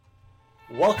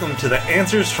Welcome to the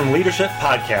Answers from Leadership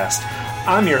podcast.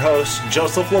 I'm your host,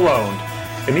 Joseph Lalonde.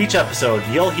 In each episode,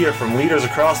 you'll hear from leaders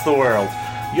across the world.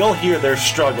 You'll hear their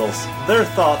struggles, their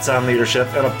thoughts on leadership,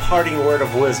 and a parting word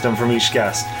of wisdom from each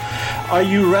guest. Are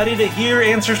you ready to hear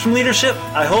Answers from Leadership?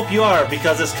 I hope you are,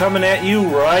 because it's coming at you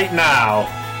right now.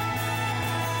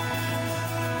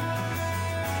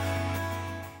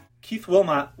 Keith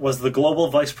Wilmot was the Global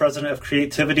Vice President of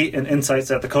Creativity and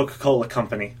Insights at the Coca-Cola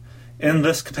Company. In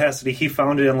this capacity, he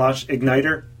founded and launched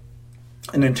Igniter,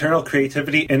 an internal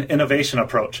creativity and innovation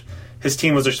approach. His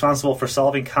team was responsible for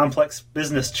solving complex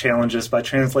business challenges by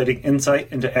translating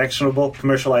insight into actionable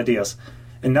commercial ideas.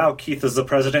 And now Keith is the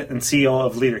president and CEO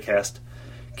of LeaderCast.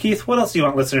 Keith, what else do you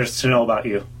want listeners to know about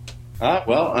you?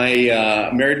 I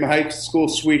married my high school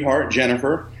sweetheart,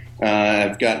 Jennifer.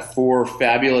 I've got 4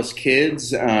 fabulous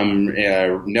kids,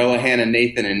 Noah, Hannah,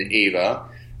 Nathan, and Ava.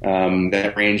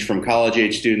 That range from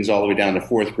college-age students all the way down to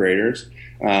 4th graders.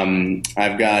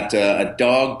 I've got a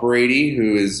dog, Brady,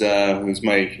 who's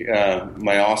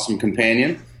my awesome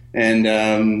companion, and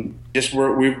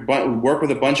we work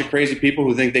with a bunch of crazy people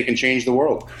who think they can change the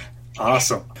world.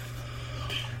 Awesome.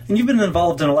 And you've been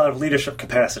involved in a lot of leadership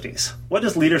capacities. What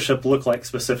does leadership look like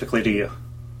specifically to you?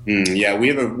 Yeah, we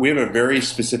have a very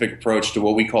specific approach to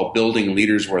what we call building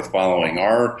leaders worth following.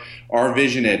 Our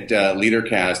vision at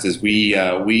LeaderCast is we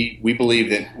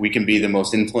believe that we can be the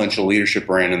most influential leadership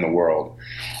brand in the world.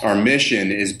 Our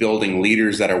mission is building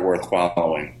leaders that are worth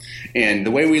following. And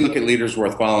the way we look at leaders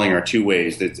worth following are 2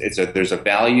 ways. There's a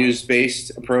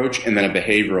values-based approach and then a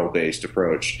behavioral-based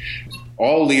approach.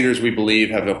 All leaders, we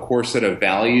believe, have a core set of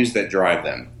values that drive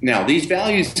them. Now, these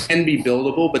values can be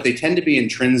buildable, but they tend to be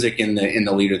intrinsic in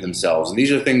the leader themselves. And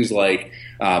these are things like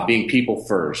being people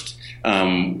first,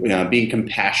 being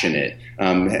compassionate,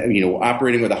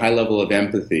 operating with a high level of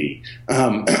empathy,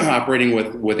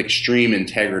 operating with extreme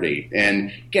integrity.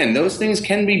 And again, those things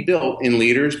can be built in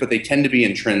leaders, but they tend to be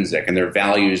intrinsic, and they're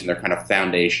values and they're kind of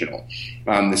foundational.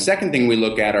 The second thing we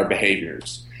look at are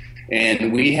behaviors.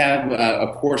 And we have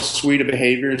a core suite of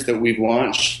behaviors that we've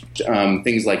launched,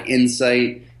 things like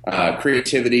insight,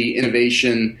 creativity,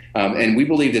 innovation, and we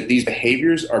believe that these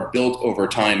behaviors are built over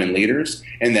time in leaders,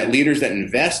 and that leaders that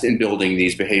invest in building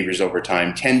these behaviors over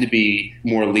time tend to be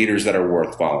more leaders that are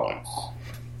worth following.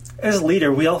 As a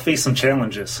leader, we all face some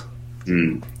challenges.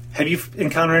 Have you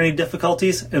encountered any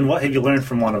difficulties, and what have you learned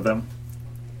from one of them?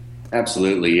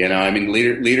 Absolutely,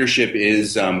 leadership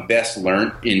is best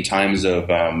learned in times of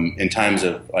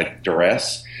like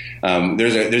duress.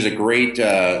 There's a great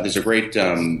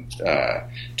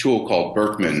tool called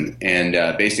Berkman,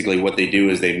 and basically what they do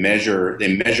is they measure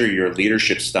your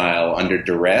leadership style under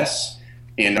duress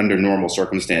and under normal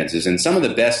circumstances. And some of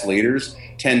the best leaders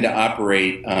tend to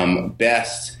operate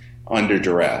best under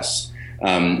duress.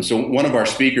 So one of our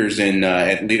speakers at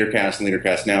LeaderCast and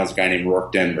LeaderCast Now is a guy named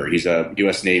Rourke Denver. He's a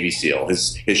U.S. Navy SEAL.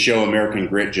 His show American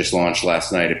Grit just launched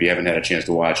last night. If you haven't had a chance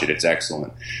to watch it, it's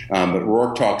excellent. But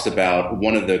Rourke talks about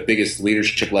one of the biggest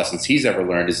leadership lessons he's ever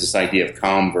learned is this idea of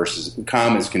calm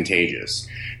is contagious.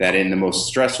 That in the most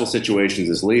stressful situations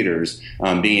as leaders,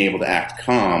 being able to act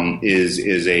calm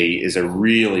is a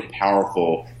really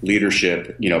powerful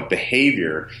leadership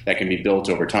behavior that can be built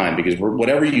over time, because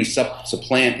whatever you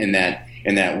supplant in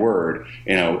that word,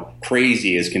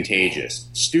 crazy is contagious.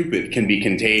 Stupid can be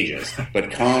contagious,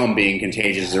 but calm being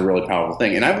contagious is a really powerful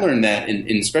thing. And I've learned that,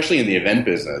 especially in the event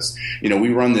business. We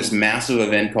run this massive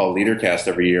event called LeaderCast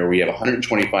every year. We have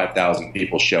 125,000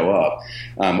 people show up.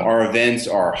 Our events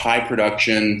are high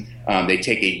production. They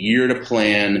take a year to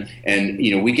plan, and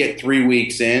we get 3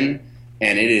 weeks in,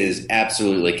 and it is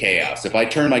absolutely chaos. If I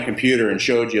turned my computer and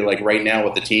showed you, like right now,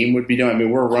 what the team would be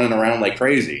doing, we're running around like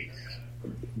crazy.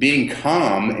 Being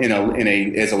calm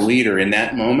as a leader in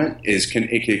that moment can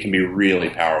be really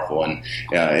powerful, and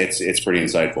it's pretty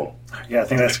insightful. Yeah, I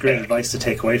think that's great advice to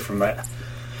take away from that.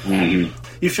 Mm-hmm.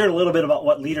 You've shared a little bit about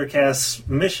what LeaderCast's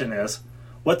mission is.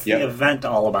 What's the event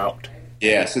all about?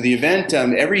 Yeah, so the event,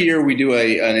 every year we do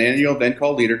an annual event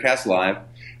called LeaderCast Live.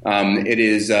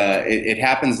 It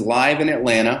happens live in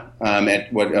Atlanta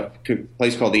at a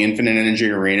place called the Infinite Energy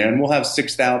Arena, and we'll have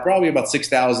probably about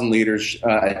 6,000 leaders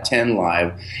attend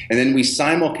live, and then we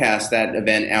simulcast that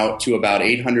event out to about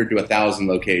 800 to 1,000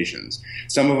 locations.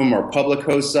 Some of them are public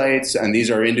host sites, and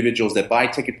these are individuals that buy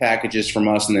ticket packages from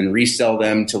us and then resell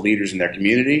them to leaders in their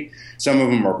community. Some of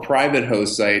them are private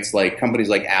host sites, like companies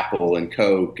like Apple and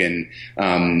Coke and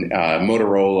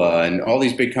Motorola and all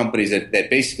these big companies that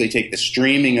basically take the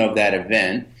streaming of that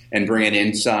event and bring it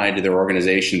inside to their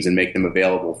organizations and make them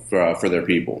available for their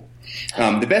people.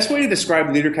 The best way to describe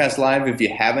LeaderCast Live, if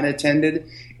you haven't attended,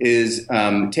 is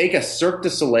take a Cirque du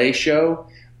Soleil show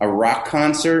a rock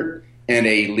concert and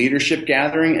a leadership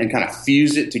gathering and kind of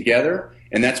fuse it together.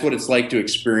 And that's what it's like to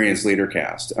experience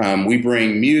LeaderCast. We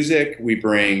bring music, we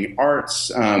bring arts.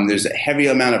 There's a heavy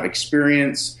amount of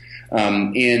experience.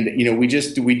 And,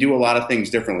 we do a lot of things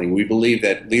differently. We believe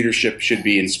that leadership should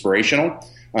be inspirational.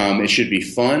 It should be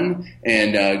fun.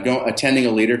 And attending a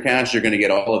LeaderCast, you're going to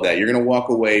get all of that. You're going to walk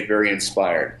away very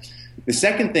inspired. The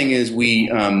second thing is we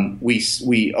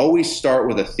always start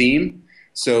with a theme.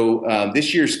 So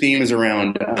this year's theme is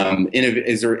around around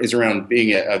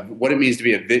being what it means to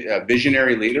be a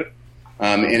visionary leader,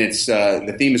 and it's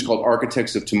the theme is called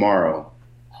Architects of Tomorrow.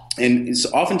 And it's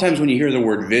oftentimes when you hear the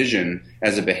word vision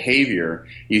as a behavior,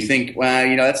 you think, well,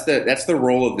 that's the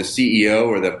role of the CEO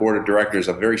or the board of directors,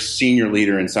 a very senior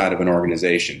leader inside of an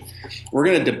organization. We're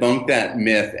going to debunk that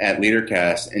myth at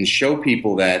LeaderCast and show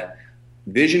people that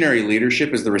visionary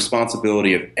leadership is the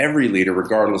responsibility of every leader,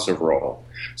 regardless of role.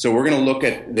 So we're going to look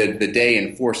at the day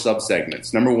in 4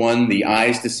 subsegments. Number 1, the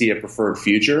eyes to see a preferred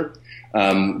future,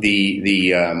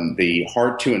 the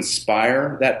heart to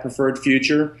inspire that preferred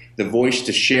future, the voice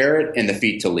to share it, and the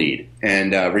feet to lead.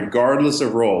 And regardless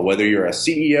of role, whether you're a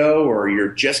CEO or you're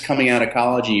just coming out of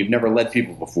college and you've never led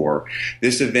people before,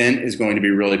 this event is going to be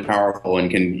really powerful,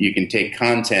 and you can take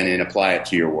content and apply it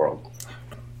to your world.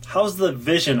 How's the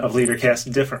vision of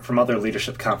LeaderCast different from other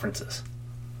leadership conferences?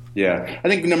 Yeah, I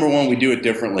think number 1, we do it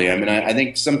differently. I mean, I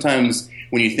think sometimes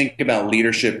when you think about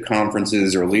leadership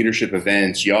conferences or leadership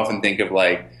events, you often think of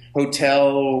like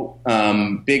hotel,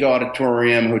 big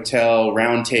auditorium, hotel,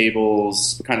 round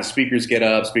tables, kind of speakers get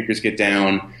up, speakers get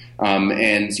down,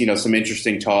 and some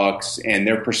interesting talks and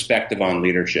their perspective on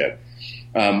leadership.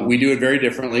 We do it very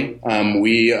differently.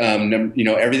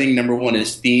 Everything, number 1,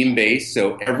 is theme-based.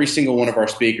 So every single one of our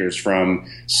speakers, from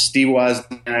Steve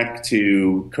Wozniak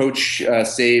to Coach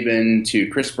Saban to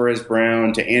Chris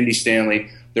Perez-Brown to Andy Stanley,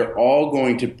 they're all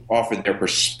going to offer their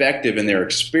perspective and their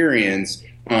experience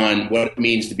on what it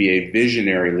means to be a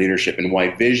visionary leadership and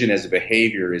why vision as a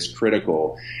behavior is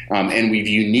critical. And we've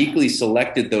uniquely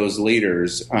selected those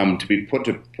leaders to be put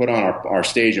on our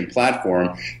stage and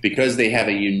platform because they have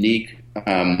a unique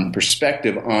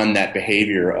perspective on that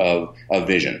behavior of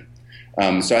vision.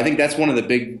 So I think that's one of the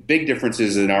big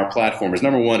differences in our platform is,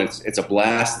 number 1, it's a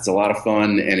blast, it's a lot of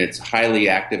fun, and it's highly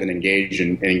active and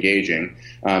engaging.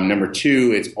 Number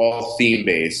 2, it's all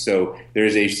theme-based. So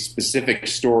there's a specific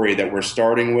story that we're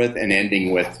starting with and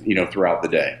ending with, throughout the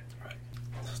day.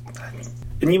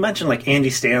 And you mentioned like Andy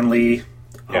Stanley,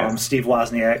 Yeah. Steve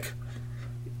Wozniak.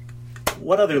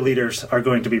 What other leaders are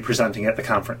going to be presenting at the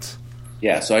conference?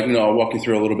 Yeah, so I'll walk you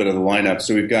through a little bit of the lineup.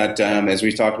 So we've got, as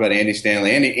we talked about, Andy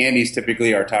Stanley. Andy's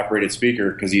typically our top-rated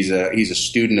speaker because he's a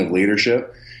student of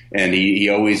leadership, and he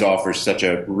always offers such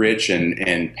a rich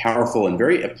and powerful and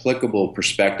very applicable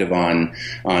perspective on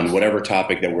whatever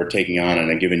topic that we're taking on in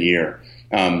a given year.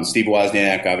 Steve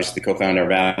Wozniak, obviously the co-founder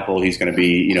of Apple, he's going to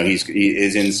be,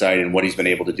 his insight and what he's been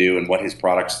able to do and what his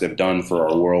products have done for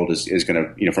our world is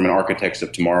going to, from an Architects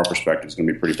of Tomorrow perspective, is going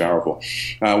to be pretty powerful.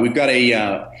 We've got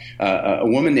a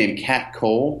woman named Kat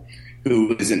Cole,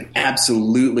 who is an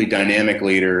absolutely dynamic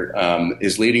leader,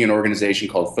 is leading an organization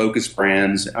called Focus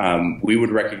Brands. We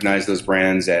would recognize those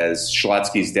brands as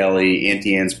Schlotsky's Deli,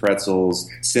 Auntie Anne's Pretzels,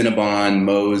 Cinnabon,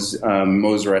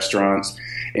 Moe's Restaurants.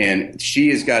 And she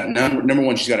has got, number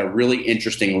 1, she's got a really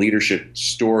interesting leadership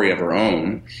story of her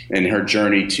own and her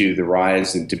journey to the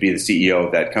rise and to be the CEO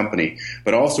of that company,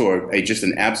 but also just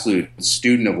an absolute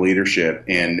student of leadership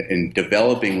and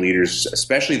developing leaders,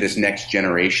 especially this next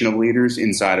generation of leaders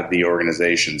inside of the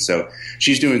organization. So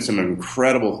she's doing some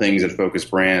incredible things at Focus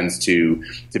Brands to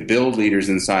build leaders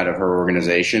inside of her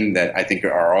organization that I think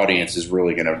our audience is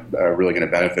really going to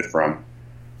benefit from.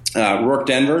 Rourke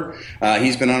Denver,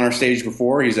 he's been on our stage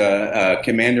before. He's a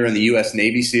commander in the U.S.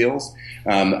 Navy SEALs.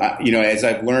 As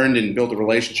I've learned and built a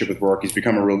relationship with Rourke, he's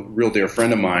become a real dear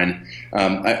friend of mine.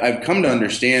 I've come to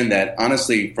understand that,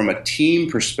 honestly, from a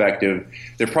team perspective,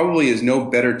 there probably is no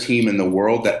better team in the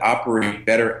world that operate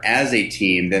better as a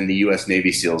team than the U.S.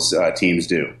 Navy SEALs teams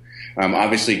do.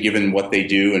 Obviously, given what they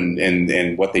do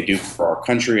and what they do for our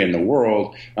country and the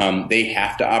world, they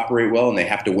have to operate well and they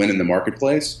have to win in the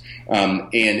marketplace.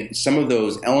 And some of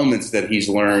those elements that he's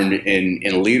learned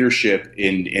in leadership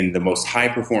in the most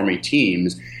high-performing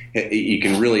teams, you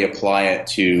can really apply it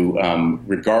to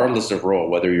regardless of role,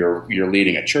 whether you're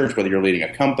leading a church, whether you're leading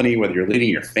a company, whether you're leading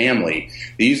your family.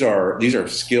 These are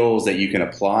skills that you can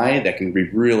apply that can be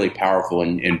really powerful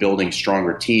in building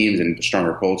stronger teams and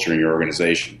stronger culture in your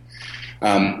organization.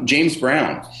 James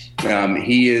Brown,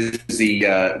 he is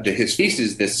his feast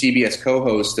is the CBS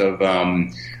co-host of the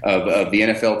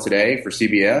NFL Today for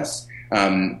CBS.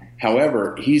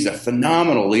 However, he's a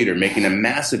phenomenal leader, making a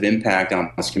massive impact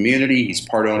on his community. He's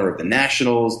part owner of the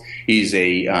Nationals. He's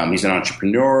an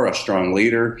entrepreneur, a strong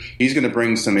leader. He's going to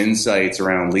bring some insights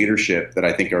around leadership that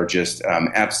I think are just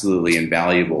absolutely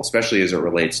invaluable, especially as it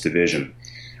relates to vision.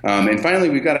 And finally,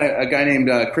 we've got a guy named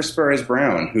Chris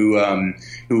Perez-Brown, who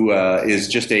is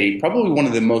just probably one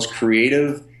of the most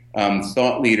creative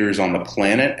thought leaders on the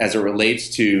planet as it relates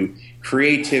to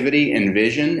creativity and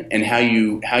vision, and how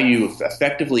you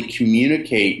effectively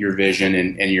communicate your vision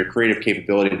and your creative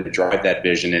capability to drive that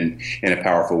vision in a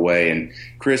powerful way. And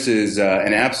Chris is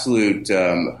an absolute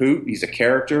hoot. He's a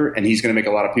character, and he's going to make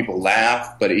a lot of people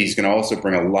laugh, but he's going to also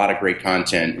bring a lot of great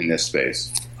content in this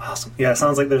space. Awesome. Yeah, it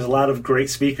sounds like there's a lot of great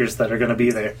speakers that are going to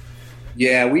be there.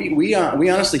 Yeah, we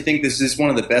honestly think this is one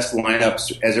of the best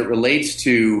lineups as it relates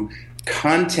to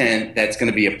content that's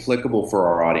going to be applicable for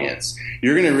our audience.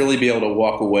 You're going to really be able to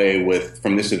walk away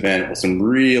from this event with some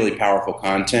really powerful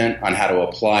content on how to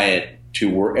apply it to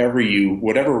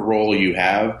whatever role you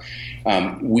have.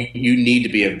 You need to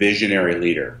be a visionary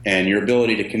leader, and your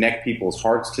ability to connect people's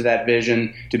hearts to that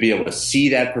vision, to be able to see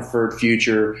that preferred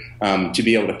future, to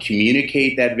be able to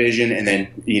communicate that vision, and then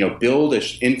build an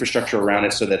infrastructure around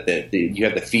it so that you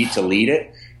have the feet to lead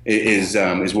it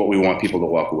is what we want people to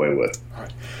walk away with. All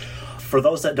right. For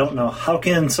those that don't know, how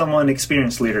can someone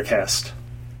experience LeaderCast?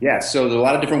 Yeah, so there's a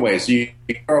lot of different ways. So you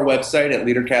go to our website at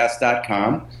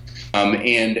leadercast.com,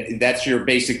 and that's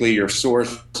basically your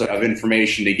source of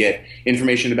information to get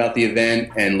information about the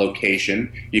event and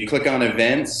location. You click on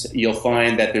events, you'll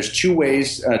find that there's two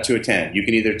ways to attend. You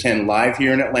can either attend live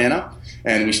here in Atlanta,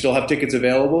 and we still have tickets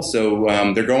available,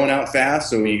 so they're going out fast.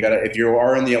 So if you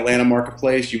are in the Atlanta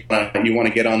marketplace, you want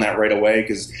to get on that right away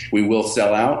because we will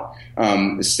sell out.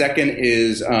 The second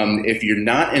is if you're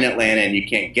not in Atlanta and you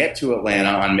can't get to Atlanta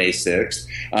on May 6th,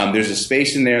 there's a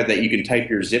space in there that you can type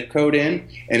your zip code in,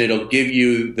 and it'll give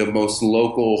you the most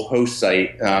local host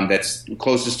site that's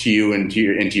closest to you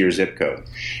into your zip code.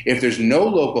 If there's no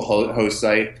local host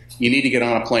site, you need to get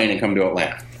on a plane and come to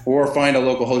Atlanta, or find a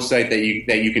local host site that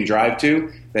you can drive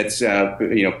to that's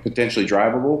potentially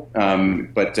drivable.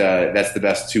 But that's the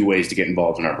best two ways to get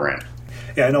involved in our brand.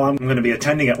 Yeah, I know I'm going to be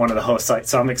attending at one of the host sites,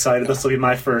 so I'm excited. This will be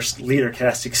my first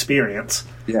LeaderCast experience.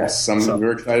 Yes,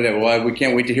 we're excited. Well, we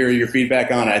can't wait to hear your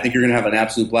feedback on it. I think you're going to have an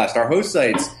absolute blast. Our host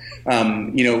sites,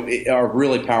 are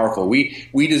really powerful. We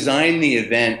designed the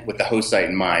event with the host site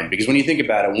in mind, because when you think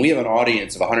about it, when we have an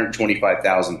audience of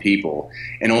 125,000 people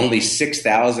and only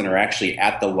 6,000 are actually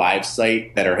at the live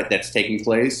site that's taking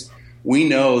place, we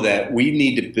know that we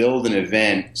need to build an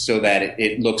event so that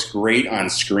it looks great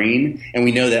on screen, and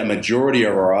we know that a majority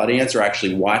of our audience are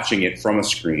actually watching it from a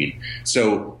screen.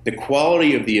 So the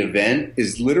quality of the event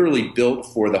is literally built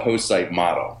for the host site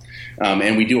model.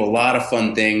 And we do a lot of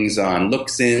fun things on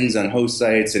look-ins on host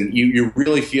sites, and you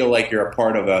really feel like you're a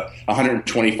part of a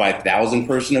 125,000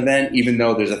 person event, even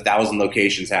though there's 1,000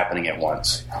 locations happening at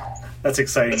once. That's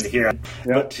exciting to hear. Yep.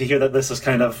 But to hear that this is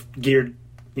kind of geared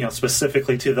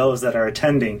specifically to those that are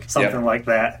attending something like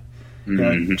that,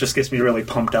 it just gets me really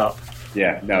pumped up.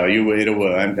 Yeah, no, you'll leave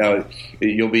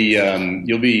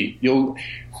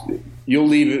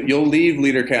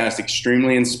LeaderCast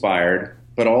extremely inspired,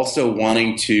 but also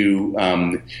wanting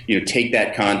to take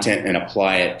that content and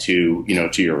apply it to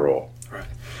your role. Right.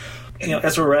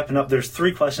 As we're wrapping up, there's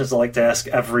 3 questions I like to ask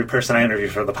every person I interview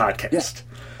for the podcast. Yes.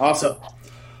 Awesome.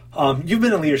 So, you've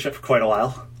been in leadership for quite a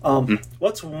while.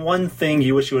 What's one thing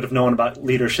you wish you would have known about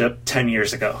leadership 10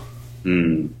 years ago?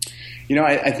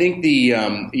 I think the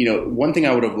one thing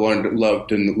I would have loved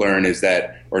to learn is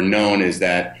that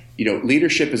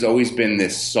leadership has always been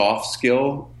this soft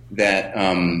skill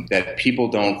that people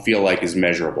don't feel like is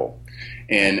measurable.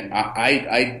 And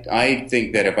I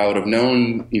think that if I would have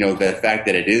known, the fact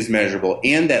that it is measurable,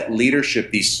 and that leadership,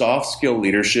 these soft skill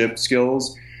leadership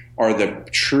skills, are the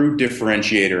true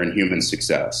differentiator in human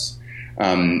success.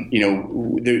 I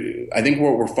think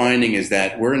what we're finding is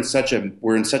that there's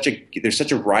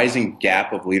such a rising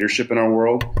gap of leadership in our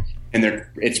world, and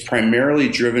it's primarily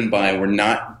driven by we're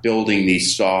not building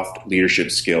these soft leadership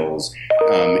skills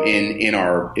in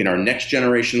our next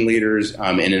generation leaders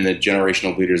and in the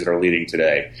generational leaders that are leading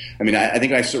today. I mean, I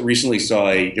think I recently saw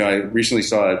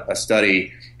a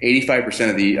study.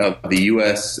 85% of the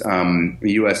U.S.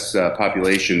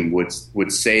 Population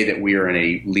would say that we are in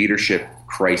a leadership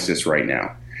crisis right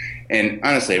now. And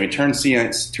honestly, I mean, turn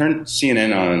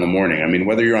CNN on in the morning. I mean,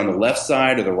 whether you're on the left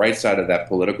side or the right side of that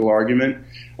political argument,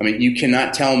 I mean, you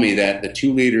cannot tell me that the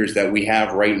two leaders that we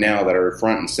have right now that are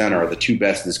front and center are the two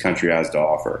best this country has to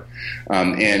offer.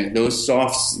 And those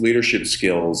soft leadership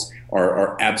skills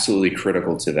are absolutely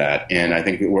critical to that. And I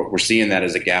think we're seeing that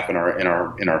as a gap in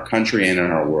our country and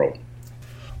in our world.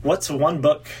 What's one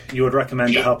book you would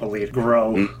recommend to help a leader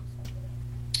grow? Mm-hmm.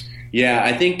 Yeah,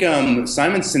 I think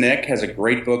Simon Sinek has a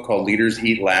great book called Leaders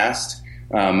Eat Last.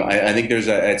 I think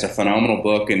it's a phenomenal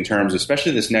book in terms,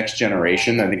 especially this next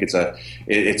generation. I think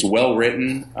it's well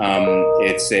written.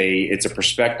 It's a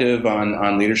perspective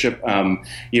on leadership.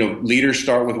 Leaders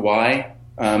Start with Why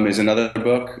is another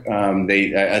book.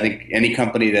 I think any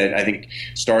company that I think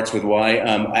starts with why.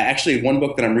 Actually, one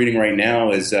book that I'm reading right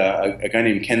now is a guy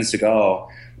named Ken Segal.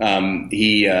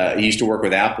 He used to work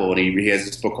with Apple, and he has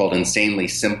this book called Insanely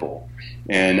Simple.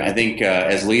 And I think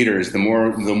as leaders, the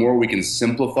more we can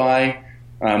simplify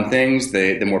things,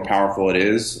 the more powerful it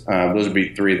is. Those would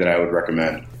be three that I would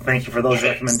recommend. Thank you for those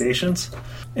recommendations.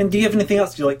 And do you have anything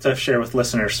else you'd like to share with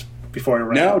listeners before we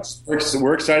wrap? No,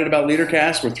 we're excited about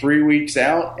LeaderCast. We're 3 weeks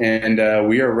out, and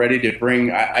we are ready to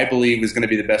bring. I believe is going to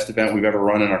be the best event we've ever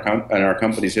run in our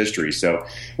company's history. So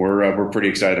we're pretty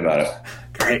excited about it.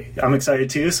 Great, I'm excited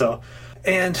too. So,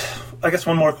 and I guess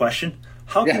one more question: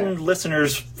 how can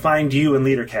listeners find you and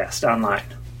LeaderCast online?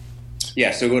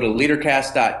 Yeah, so go to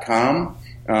leadercast.com.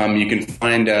 You can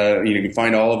find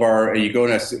all of our. You go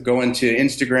into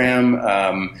Instagram,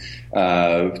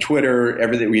 Twitter,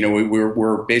 everything.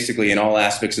 We're basically in all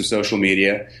aspects of social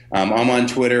media. I'm on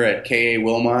Twitter at KA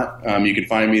Wilmot. You can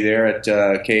find me there at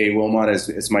KA Wilmot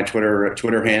as my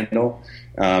Twitter handle.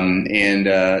 Go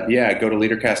to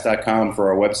leadercast.com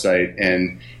for our website,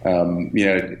 and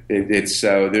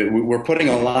we're putting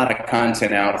a lot of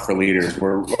content out for leaders.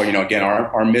 Again,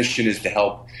 our mission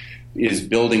is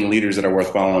building leaders that are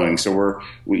worth following. So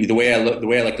the way I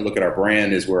like to look at our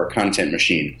brand is we're a content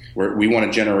machine. We want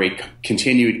to generate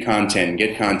continued content and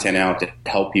get content out to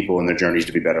help people in their journeys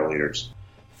to be better leaders.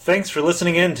 Thanks for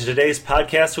listening in to today's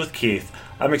podcast with Keith.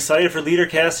 I'm excited for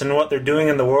LeaderCast and what they're doing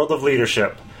in the world of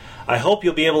leadership. I hope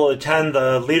you'll be able to attend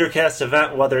the LeaderCast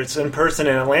event, whether it's in person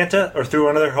in Atlanta or through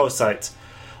one of their host sites.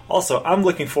 Also, I'm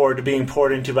looking forward to being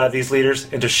poured into by these leaders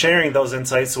and to sharing those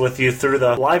insights with you through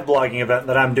the live blogging event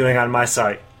that I'm doing on my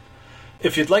site.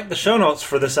 If you'd like the show notes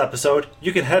for this episode,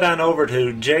 you can head on over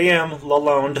to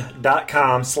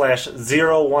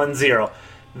jmlalonde.com/010.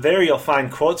 There you'll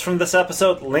find quotes from this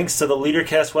episode, links to the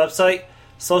LeaderCast website,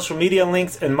 social media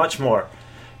links, and much more.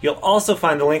 You'll also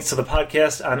find the links to the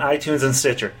podcast on iTunes and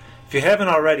Stitcher. If you haven't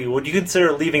already, would you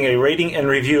consider leaving a rating and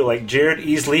review like Jared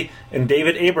Easley and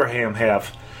David Abraham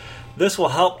have? This will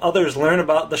help others learn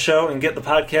about the show and get the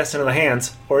podcast into the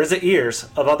hands, or is it ears,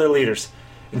 of other leaders.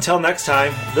 Until next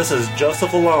time, this is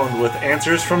Joseph Lalonde with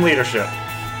Answers from Leadership.